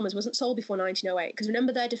of pajamas wasn't sold before 1908, because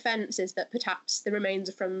remember their defence is that perhaps the remains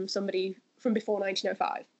are from somebody from before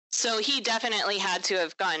 1905. So he definitely had to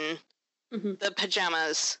have gotten the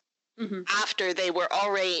pajamas after they were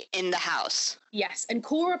already in the house. Yes, and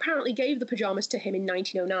Cora apparently gave the pajamas to him in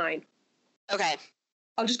 1909. Okay.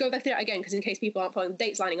 I'll just go back through that again, because in case people aren't following the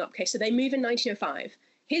dates lining up. Okay, so they move in 1905.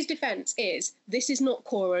 His defence is, this is not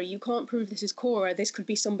Cora, you can't prove this is Cora, this could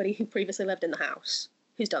be somebody who previously lived in the house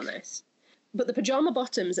who's done this. But the pajama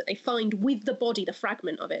bottoms that they find with the body, the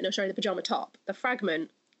fragment of it, the pajama top, the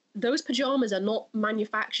fragment, those pajamas are not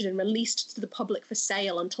manufactured and released to the public for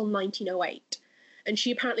sale until 1908. And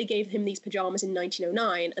she apparently gave him these pajamas in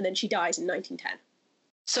 1909, and then she dies in 1910.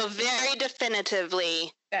 So very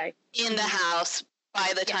definitively in the house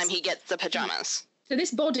by the time he gets the pajamas. So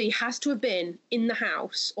this body has to have been in the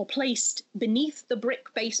house or placed beneath the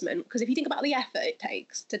brick basement, because if you think about the effort it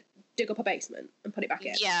takes to dig up a basement and put it back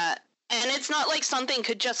in. Yeah, and it's not like something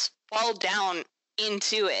could just fall down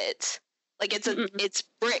into it. Like it's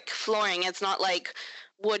brick flooring. It's not like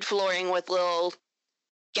wood flooring with little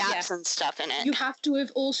gaps and stuff in it. You have to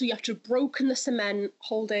have broken the cement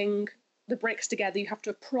holding the bricks together. You have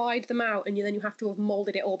to have pried them out, and then you have to have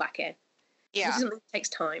moulded it all back in. Yeah. This is something that takes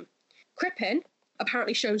time. Crippen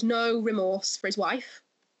apparently shows no remorse for his wife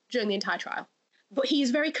during the entire trial, but he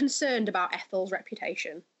is very concerned about Ethel's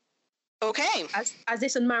reputation. Okay. As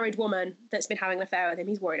this unmarried woman that's been having an affair with him,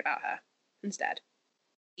 he's worried about her instead.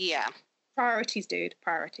 Yeah. Priorities, dude.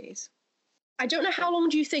 Priorities. I don't know how long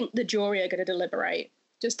do you think the jury are going to deliberate?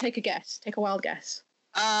 Just take a guess. Take a wild guess.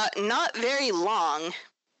 Not very long.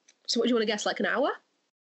 So what do you want to guess, like an hour?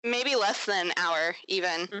 Maybe less than an hour,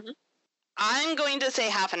 even. I'm going to say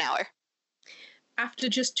half an hour. After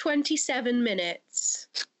just 27 minutes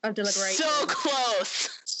of deliberation. So close.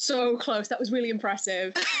 So close. That was really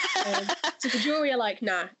impressive. So the jury are like,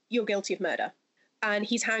 nah, you're guilty of murder. And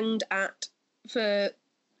he's hanged for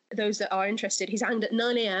those that are interested, he's hanged at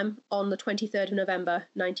 9 a.m. on the 23rd of November,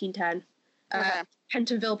 1910,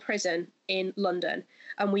 Pentonville Prison in London.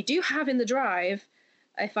 And we do have in the drive,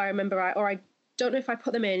 if I remember right, or I don't know if I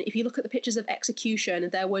put them in. If you look at the pictures of execution,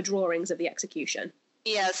 there were drawings of the execution.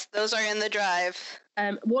 Yes, those are in the drive.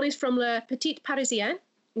 One is from Le Petit Parisien,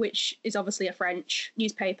 which is obviously a French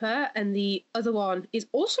newspaper, and the other one is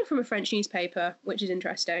also from a French newspaper, which is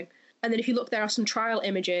interesting. And then if you look, there are some trial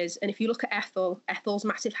images, and if you look at Ethel's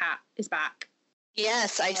massive hat is back.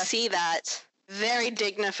 Yes, I see that. Very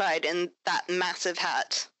dignified in that massive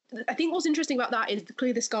hat. I think what's interesting about that is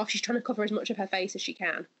clearly the scarf, she's trying to cover as much of her face as she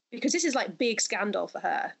can, because this is like big scandal for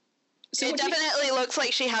her. So it definitely looks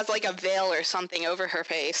like she has like a veil or something over her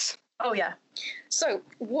face. Oh, yeah. So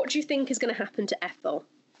what do you think is going to happen to Ethel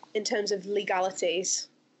in terms of legalities?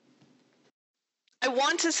 I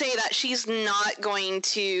want to say that she's not going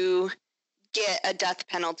to get a death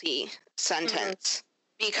penalty sentence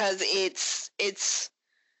because it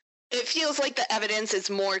feels like the evidence is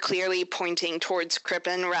more clearly pointing towards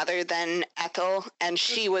Crippen rather than Ethel, and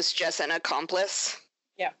she was just an accomplice.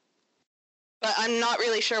 Yeah. But I'm not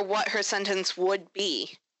really sure what her sentence would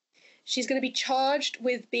be. She's going to be charged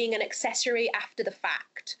with being an accessory after the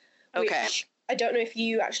fact. Okay. Which I don't know if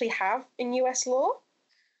you actually have in US law.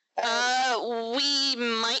 We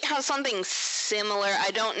might have something similar.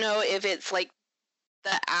 I don't know if it's like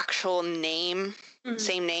the actual name,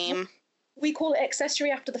 same name. We call it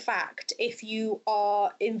accessory after the fact if you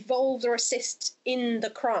are involved or assist in the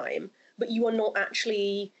crime, but you are not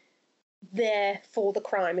actually there for the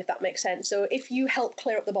crime, if that makes sense. So if you help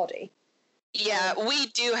clear up the body. Yeah, we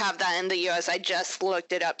do have that in the US. I just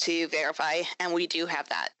looked it up to verify, and we do have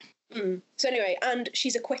that. So anyway, and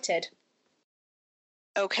she's acquitted.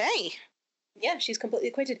 Okay. Yeah, she's completely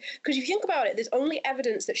acquitted. Because if you think about it, there's only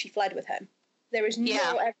evidence that she fled with him. There is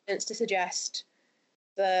no evidence to suggest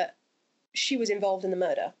that she was involved in the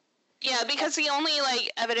murder. Yeah, because the only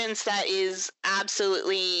evidence that is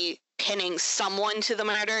absolutely pinning someone to the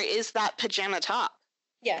murder is that pajama top.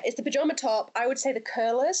 Yeah, it's the pajama top. I would say the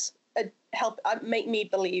curlers make me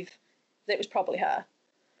believe that it was probably her.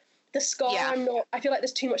 The scar, I feel like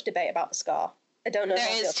there's too much debate about the scar. I don't know.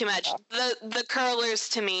 There is too much. The curlers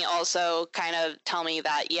to me also kind of tell me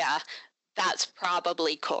that, that's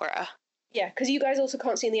probably Cora. Yeah, because you guys also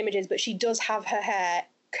can't see in the images, but she does have her hair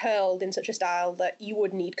curled in such a style that you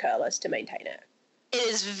would need curlers to maintain it. It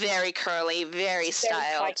is very curly, very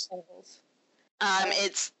styled.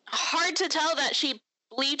 It's hard to tell that she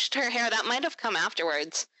bleached her hair. That might have come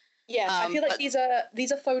afterwards. Yeah, I feel like these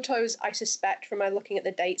are photos, I suspect, from my looking at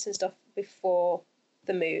the dates and stuff before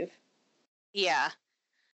the move. Yeah,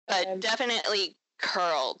 but definitely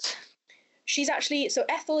curled. So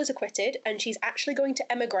Ethel is acquitted, and she's actually going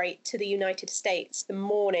to emigrate to the United States the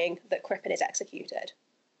morning that Crippen is executed.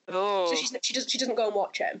 Oh. So she doesn't go and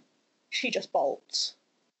watch him. She just bolts.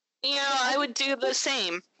 Yeah, I would do the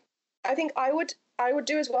same. I think I would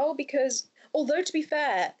do as well, because although, to be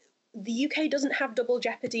fair, the UK doesn't have double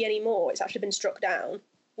jeopardy anymore. It's actually been struck down.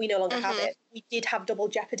 We no longer have it. We did have double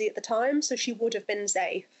jeopardy at the time, so she would have been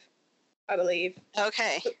safe, I believe.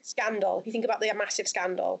 Okay. But scandal. If you think about the massive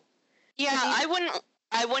scandal. Yeah, I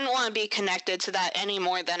wouldn't want to be connected to that any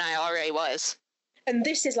more than I already was. And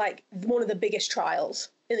this is like one of the biggest trials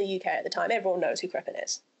in the UK at the time. Everyone knows who Crippen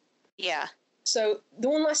is. Yeah. So the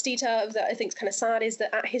one last detail that I think is kind of sad is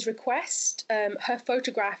that at his request, her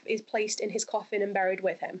photograph is placed in his coffin and buried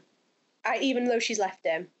with him. Even though she's left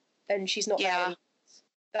him and she's not there anymore.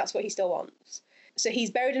 That's what he still wants. So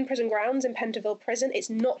he's buried in prison grounds in Pentonville Prison. It's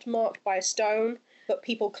not marked by a stone, but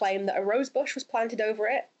people claim that a rose bush was planted over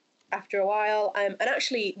it after a while. And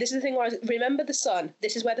actually, this is the thing where remember the sun.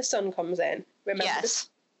 This is where the sun comes in. Remember yes.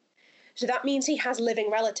 So that means he has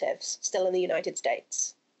living relatives still in the United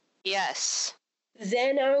States. Yes.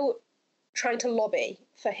 They're now trying to lobby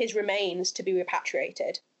for his remains to be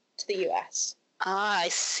repatriated to the US. Ah, I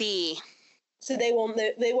see. So they want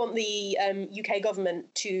the UK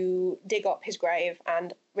government to dig up his grave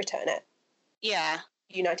and return it. Yeah.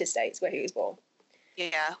 United States, where he was born.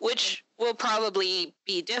 Yeah, which will probably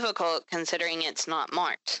be difficult considering it's not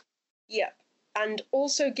marked. Yep. And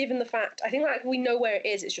also given the fact, I think we know where it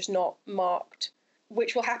is, it's just not marked,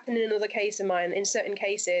 which will happen in another case of mine. In certain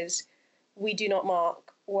cases, we do not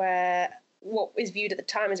mark where what is viewed at the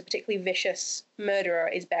time as a particularly vicious murderer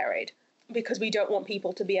is buried, because we don't want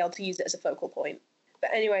people to be able to use it as a focal point.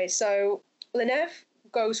 But anyway, so Leneve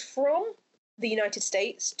goes from the United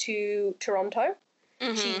States to Toronto.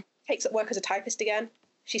 Mm-hmm. She takes up work as a typist again.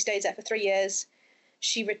 She stays there for 3 years.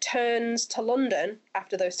 She returns to London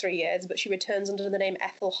after those 3 years, but she returns under the name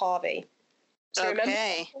Ethel Harvey. So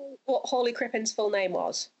remember what Hawley Crippen's full name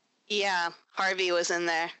was? Yeah, Harvey was in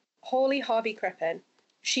there. Hawley Harvey Crippen.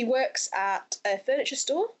 She works at a furniture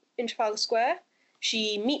store in Trafalgar Square.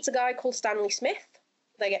 She meets a guy called Stanley Smith,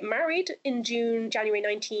 They get married in January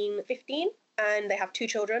 1915, and they have 2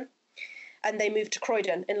 children. And they move to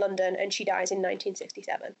Croydon in London, and she dies in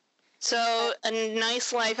 1967. So a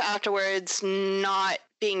nice life afterwards, not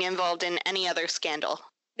being involved in any other scandal.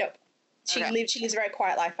 Nope. She Okay. lives a very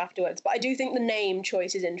quiet life afterwards. But I do think the name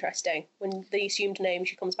choice is interesting, when the assumed name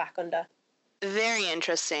she comes back under. Very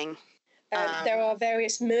interesting. There are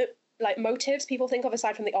various motives people think of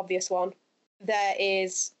aside from the obvious one. There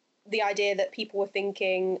is the idea that people were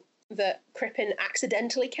thinking that Crippen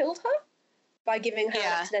accidentally killed her by giving her an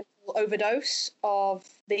accidental overdose of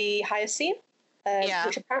the hyoscine,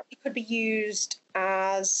 which apparently could be used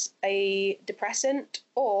as a depressant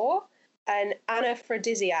or an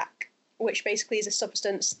anaphrodisiac, which basically is a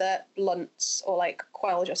substance that blunts or like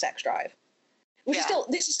quells your sex drive.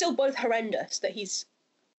 This is still both horrendous that he's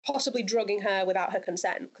possibly drugging her without her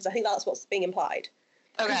consent, because I think that's what's being implied.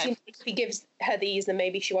 Okay. If he gives her these, then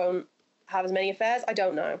maybe she won't have as many affairs. I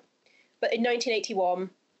don't know. But in 1981,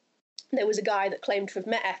 there was a guy that claimed to have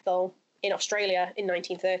met Ethel in Australia in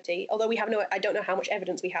 1930, although I don't know how much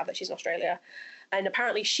evidence we have that she's in Australia. And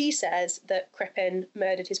apparently she says that Crippen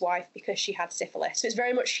murdered his wife because she had syphilis. So it's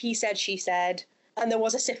very much he said, she said, and there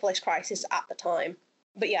was a syphilis crisis at the time.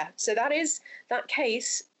 But yeah, so that is that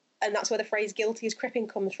case, and that's where the phrase guilty as Crippen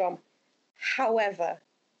comes from. However,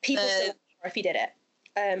 people still don't know if he did it.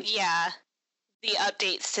 The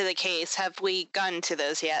updates to the case, have we gotten to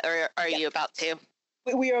those yet, or are you about to?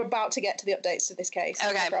 We are about to get to the updates to this case.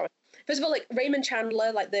 Okay. First of all, like Raymond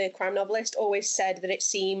Chandler, like the crime novelist, always said that it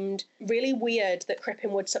seemed really weird that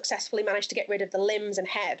Crippen would successfully manage to get rid of the limbs and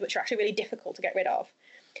head, which are actually really difficult to get rid of,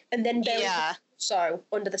 and then bury so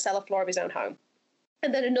under the cellar floor of his own home.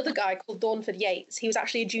 And then another guy called Dawnford Yates, he was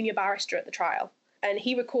actually a junior barrister at the trial, and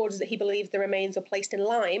he records that he believes the remains were placed in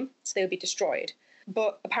lime, so they would be destroyed.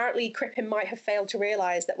 But apparently Crippen might have failed to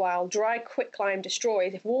realise that while dry quicklime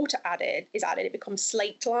destroys, if water is added, it becomes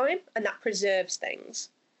slaked lime, and that preserves things.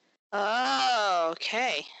 Oh,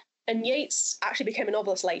 okay. And Yates actually became a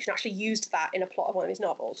novelist later and actually used that in a plot of one of his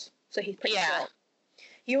novels. So he's pretty strong.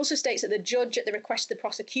 He also states that the judge, at the request of the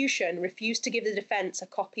prosecution, refused to give the defence a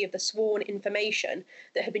copy of the sworn information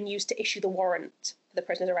that had been used to issue the warrant for the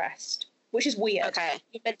prisoner's arrest, which is weird. Okay.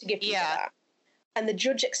 He meant to give people that. And the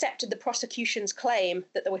judge accepted the prosecution's claim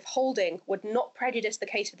that the withholding would not prejudice the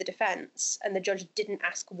case for the defence, and the judge didn't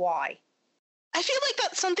ask why. I feel like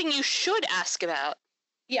that's something you should ask about.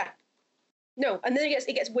 Yeah. No, and then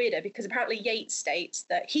it gets weirder, because apparently Yates states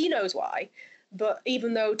that he knows why, but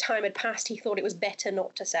even though time had passed, he thought it was better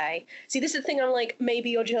not to say. See, this is the thing, I'm like, maybe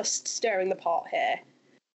you're just stirring the pot here.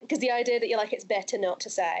 Because the idea that you're like, it's better not to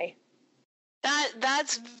say.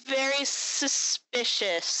 That's very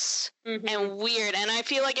suspicious and weird, and I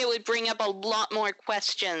feel like it would bring up a lot more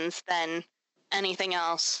questions than anything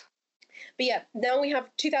else. But yeah, now we have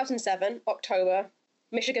 2007, October,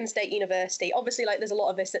 Michigan State University. Obviously, like, there's a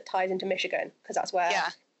lot of this that ties into Michigan, because that's where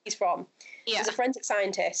he's from. Yeah. There's a forensic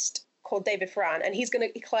scientist called David Ferran, and he's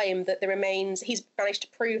going to claim that he's managed to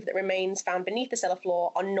prove that remains found beneath the cellar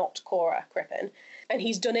floor are not Cora Crippen. And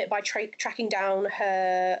he's done it by tracking down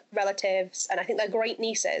her relatives, and I think they're great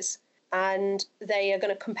nieces, and they are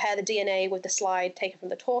going to compare the DNA with the slide taken from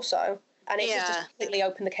the torso, and it just completely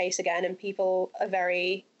opened the case again, and people are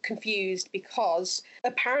very confused because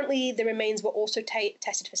apparently the remains were also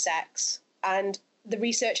tested for sex, and the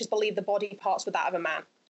researchers believe the body parts were that of a man.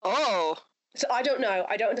 Oh. So I don't know.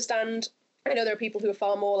 I don't understand. I know there are people who are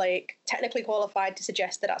far more, like, technically qualified to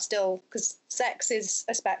suggest that that's still, because sex is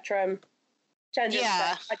a spectrum. Gender is a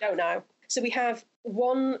spectrum. I don't know. So we have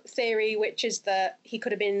one theory, which is that he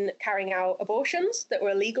could have been carrying out abortions that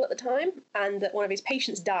were illegal at the time, and that one of his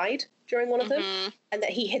patients died during one of them, and that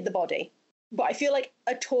he hid the body. But I feel like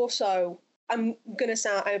a torso, I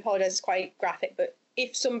apologise, it's quite graphic, but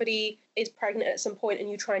if somebody is pregnant at some point and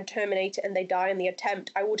you try and terminate it and they die in the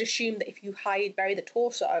attempt, I would assume that if you bury the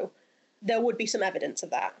torso, there would be some evidence of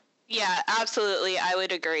that. Yeah, absolutely. I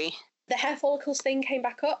would agree. The hair follicles thing came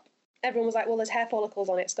back up. Everyone was like, well, there's hair follicles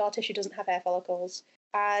on it. Scar tissue doesn't have hair follicles.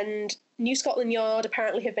 And New Scotland Yard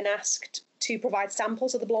apparently have been asked to provide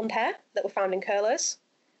samples of the blonde hair that were found in curlers.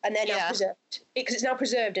 And they're now preserved. Because it's now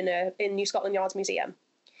preserved in New Scotland Yard's museum.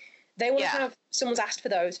 They want to have, someone's asked for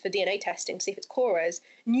those for DNA testing to see if it's Cora's.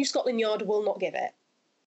 New Scotland Yard will not give it.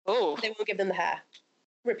 Oh. They won't give them the hair.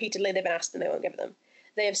 Repeatedly, they've been asked and they won't give them.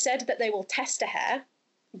 They have said that they will test a hair,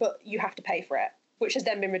 but you have to pay for it, which has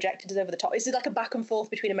then been rejected as over the top. This is like a back and forth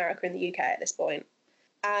between America and the UK at this point.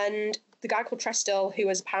 And the guy called Trestill, who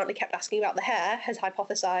has apparently kept asking about the hair, has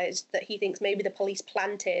hypothesised that he thinks maybe the police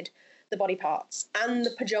planted the body parts and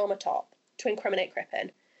the pyjama top to incriminate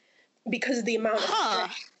Crippen because of the amount of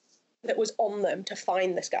that was on them to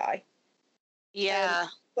find this guy. Yeah.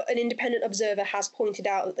 But an independent observer has pointed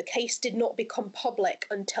out that the case did not become public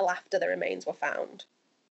until after the remains were found.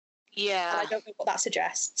 Yeah. And I don't know what that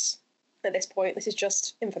suggests at this point. This is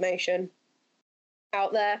just information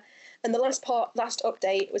out there. And the last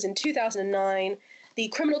update was in 2009. The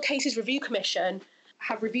Criminal Cases Review Commission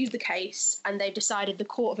have reviewed the case, and they've decided the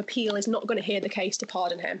Court of Appeal is not going to hear the case to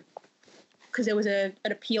pardon him, because there was an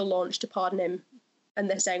appeal launched to pardon him, and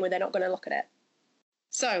they're saying they're not going to look at it.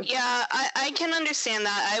 So yeah, I can understand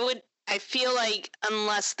that. I feel like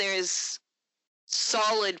unless there's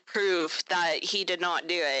solid proof that he did not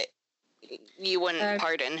do it, you wouldn't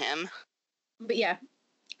pardon him. But yeah,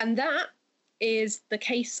 and that is the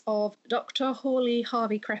case of Dr. Hawley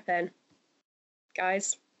Harvey Crippen.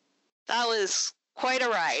 Guys, that was quite a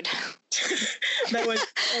ride. there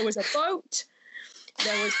was a boat.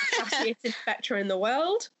 There was the sassiest inspector in the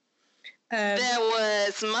world. There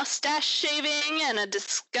was mustache shaving and a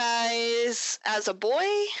disguise as a boy.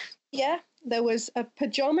 Yeah, there was a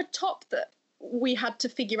pajama top that we had to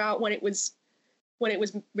figure out when it was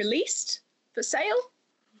released for sale.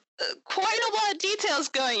 Quite a lot of details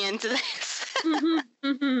going into this.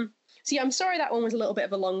 See, I'm sorry that one was a little bit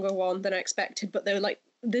of a longer one than I expected, but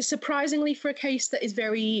they're surprisingly, for a case that is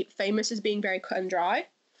very famous as being very cut and dry.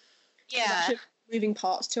 Yeah. There's actually moving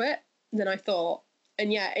parts to it than I thought.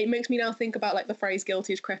 And yeah, it makes me now think about like the phrase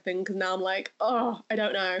guilty as Crippen, because now I'm like, oh, I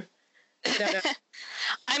don't know.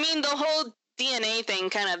 I mean, the whole DNA thing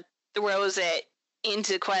kind of throws it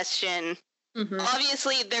into question.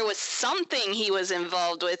 Obviously, there was something he was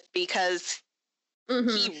involved with because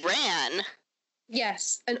he ran.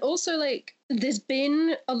 Yes, and also, like, there's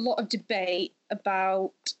been a lot of debate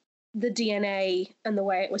about the DNA and the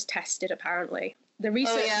way it was tested, apparently. The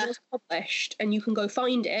research was published, and you can go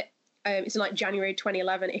find it. It's in, like, January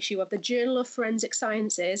 2011 issue of the Journal of Forensic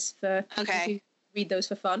Sciences for people who read those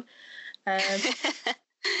for fun.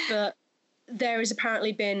 But there has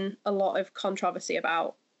apparently been a lot of controversy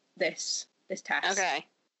about this test. Okay.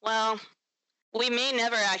 Well, we may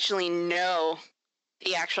never actually know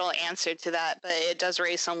the actual answer to that, but it does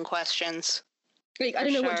raise some questions. Like, I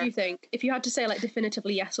don't know, what do you think? If you had to say, like,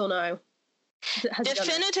 definitively yes or no.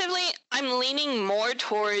 Definitively, I'm leaning more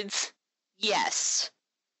towards yes.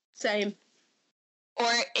 Same.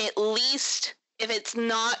 Or at least, if it's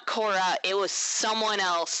not Cora, it was someone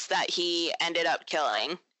else that he ended up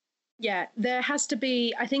killing. Yeah, there has to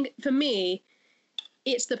be, I think, for me,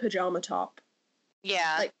 it's the pajama top.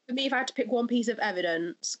 Yeah. Like, for me, if I had to pick one piece of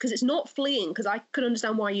evidence, because it's not fleeing, because I could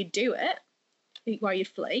understand why you'd do it, why you'd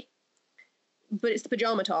flee, but it's the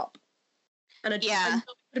pajama top. And I know it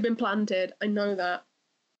could have been planted, I know that.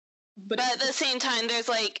 But at the same time, there's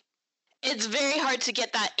like, it's very hard to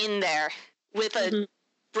get that in there with a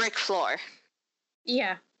brick floor.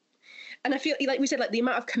 Yeah. And I feel, like we said, like, the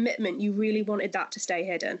amount of commitment, you really wanted that to stay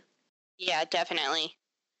hidden. Yeah, definitely.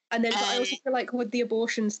 And then, but I also feel like with the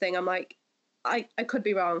abortions thing, I'm like, I could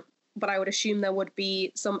be wrong, but I would assume there would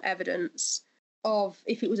be some evidence of,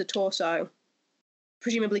 if it was a torso,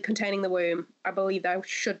 presumably containing the womb, I believe there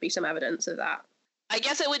should be some evidence of that. I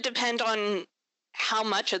guess it would depend on how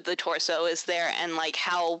much of the torso is there and, like,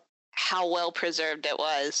 how well preserved it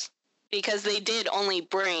was. Because they did only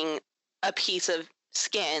bring a piece of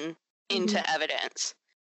skin into evidence.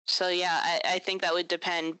 So, yeah, I think that would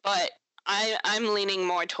depend. But I'm leaning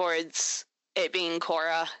more towards it being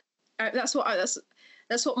Cora. That's what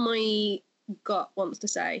my gut wants to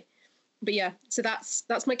say. But yeah, so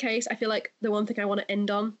that's my case. I feel like the one thing I want to end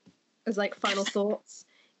on as like final thoughts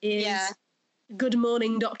is good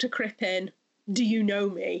morning, Dr. Crippen. Do you know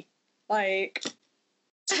me? Like,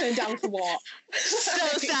 turn down for what?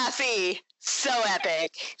 So sassy, so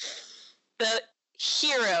epic. The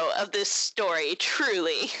hero of this story,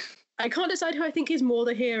 truly. I can't decide who I think is more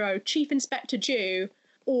the hero, Chief Inspector Jew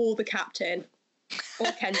or the Captain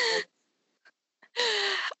or Kendall.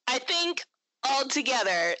 I think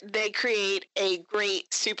altogether they create a great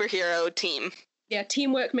superhero team. Yeah,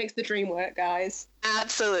 teamwork makes the dream work, guys.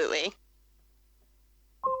 Absolutely.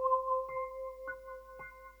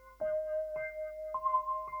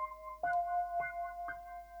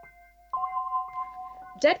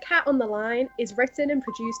 Dead Cat on the Line is written and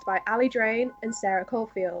produced by Ali Drain and Sarah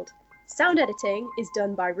Caulfield. Sound editing is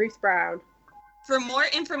done by Ruth Brown. For more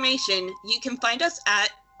information, you can find us at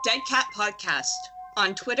Dead Cat Podcast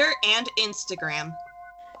on Twitter and Instagram.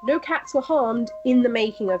 No cats were harmed in the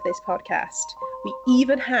making of this podcast. We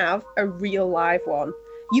even have a real live one.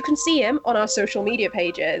 You can see him on our social media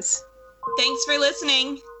pages. Thanks for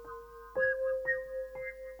listening.